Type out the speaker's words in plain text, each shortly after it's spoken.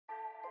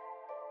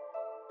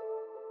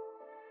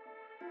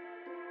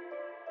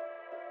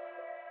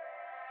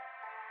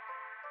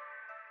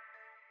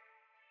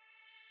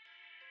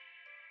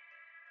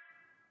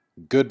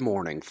Good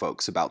morning,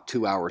 folks. About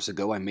 2 hours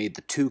ago, I made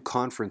the two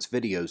conference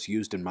videos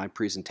used in my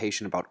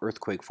presentation about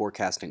earthquake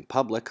forecasting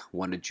public.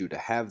 Wanted you to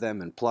have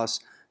them, and plus,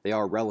 they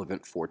are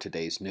relevant for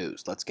today's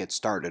news. Let's get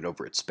started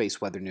over at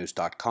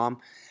spaceweathernews.com.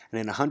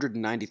 And in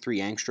 193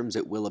 angstroms,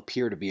 it will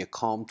appear to be a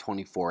calm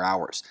 24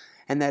 hours.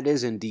 And that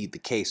is indeed the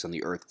case on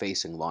the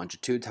Earth-facing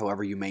longitudes.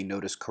 However, you may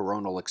notice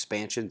coronal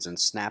expansions and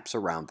snaps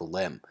around the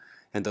limb.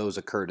 And those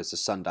occurred as a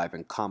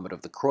sun-diving comet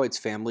of the Kreutz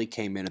family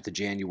came in at the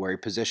January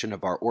position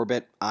of our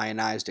orbit,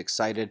 ionized,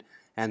 excited,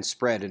 and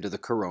spread into the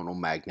coronal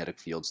magnetic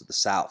fields of the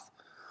south.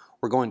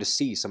 We're going to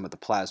see some of the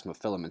plasma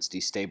filaments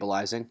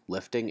destabilizing,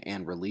 lifting,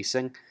 and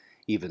releasing.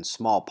 Even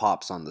small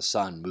pops on the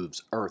sun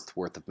moves Earth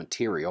worth of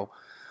material.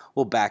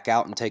 We'll back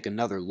out and take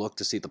another look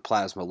to see the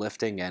plasma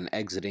lifting and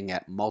exiting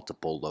at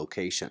multiple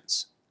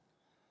locations.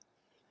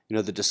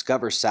 The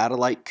Discover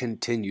satellite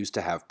continues to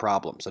have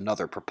problems.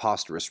 Another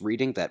preposterous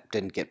reading that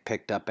didn't get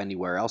picked up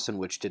anywhere else and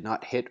which did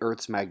not hit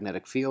Earth's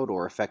magnetic field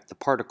or affect the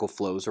particle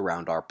flows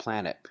around our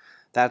planet.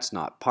 That's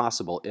not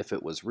possible if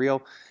it was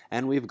real,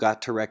 and we've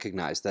got to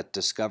recognize that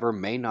Discover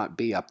may not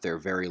be up there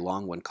very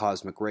long when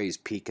cosmic rays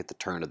peak at the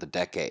turn of the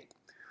decade.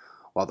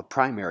 While the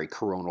primary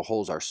coronal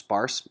holes are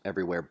sparse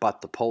everywhere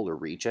but the polar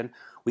region,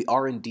 we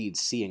are indeed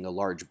seeing a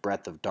large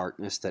breadth of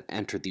darkness that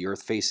entered the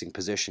Earth-facing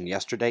position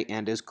yesterday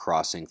and is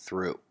crossing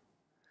through.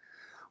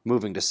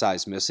 Moving to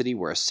seismicity,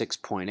 where a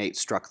 6.8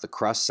 struck the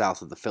crust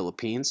south of the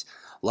Philippines.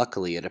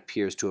 Luckily, it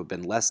appears to have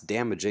been less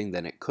damaging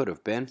than it could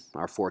have been.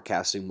 Our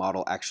forecasting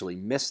model actually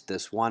missed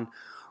this one.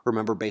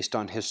 Remember, based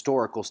on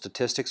historical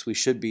statistics, we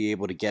should be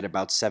able to get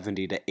about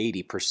 70 to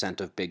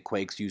 80% of big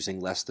quakes using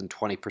less than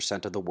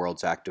 20% of the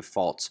world's active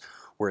faults.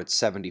 We're at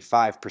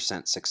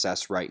 75%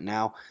 success right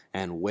now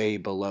and way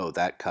below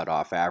that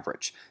cutoff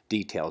average.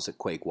 Details at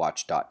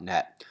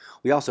quakewatch.net.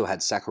 We also had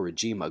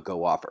Sakurajima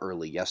go off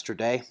early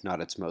yesterday.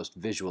 Not its most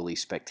visually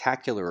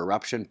spectacular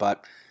eruption,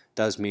 but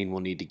does mean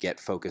we'll need to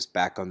get focused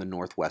back on the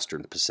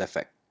northwestern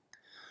Pacific.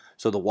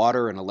 So the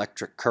water and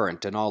electric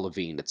current and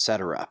olivine,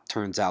 etc.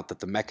 Turns out that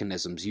the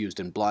mechanisms used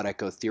in blood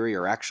echo theory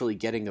are actually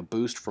getting a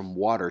boost from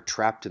water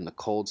trapped in the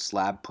cold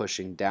slab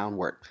pushing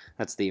downward.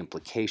 That's the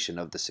implication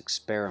of this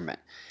experiment.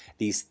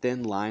 These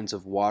thin lines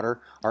of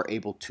water are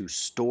able to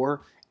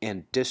store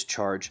and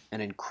discharge an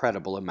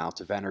incredible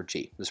amount of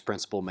energy. This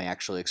principle may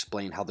actually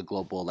explain how the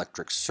global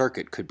electric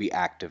circuit could be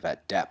active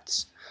at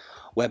depths.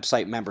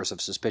 Website members of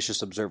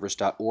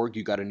suspiciousobservers.org,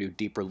 you got a new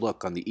deeper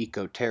look on the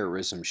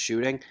eco-terrorism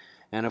shooting.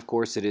 And of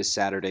course, it is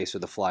Saturday, so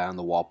the Fly on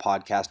the Wall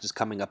podcast is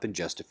coming up in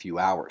just a few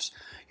hours.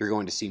 You're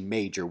going to see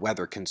major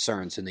weather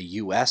concerns in the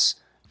U.S.,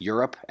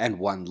 Europe, and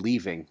one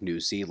leaving New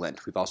Zealand.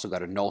 We've also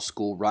got a null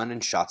school run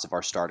and shots of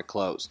our star to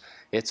close.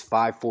 It's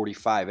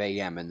 5:45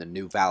 a.m. in the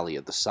new Valley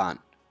of the Sun.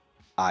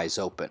 Eyes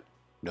open,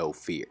 no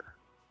fear.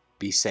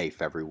 Be safe,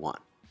 everyone.